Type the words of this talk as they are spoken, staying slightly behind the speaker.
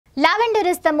Lavender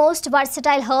is the most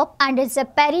versatile herb and is a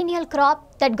perennial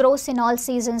crop that grows in all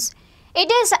seasons.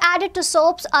 It is added to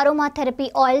soaps,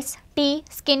 aromatherapy oils, tea,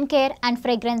 skincare and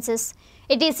fragrances.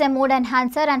 It is a mood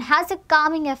enhancer and has a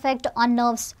calming effect on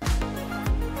nerves.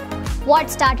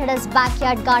 What started as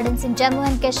backyard gardens in Jammu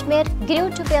and Kashmir grew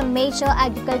to be a major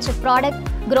agriculture product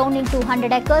grown in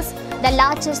 200 acres, the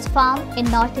largest farm in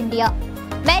North India.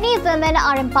 Many women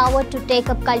are empowered to take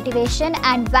up cultivation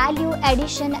and value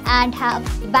addition and have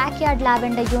backyard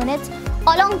lavender units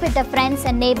along with their friends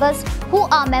and neighbors who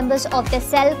are members of their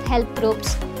self-help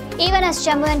groups. Even as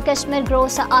Jammu and Kashmir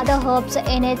grows other herbs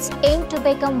in its aim to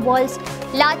become world's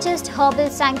largest herbal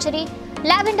sanctuary,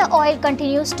 lavender oil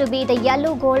continues to be the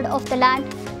yellow gold of the land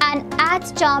and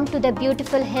adds charm to the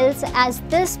beautiful hills as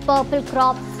this purple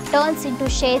crop turns into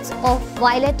shades of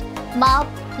violet, mauve,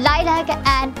 lilac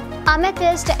and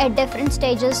amethyst at different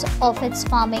stages of its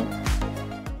farming.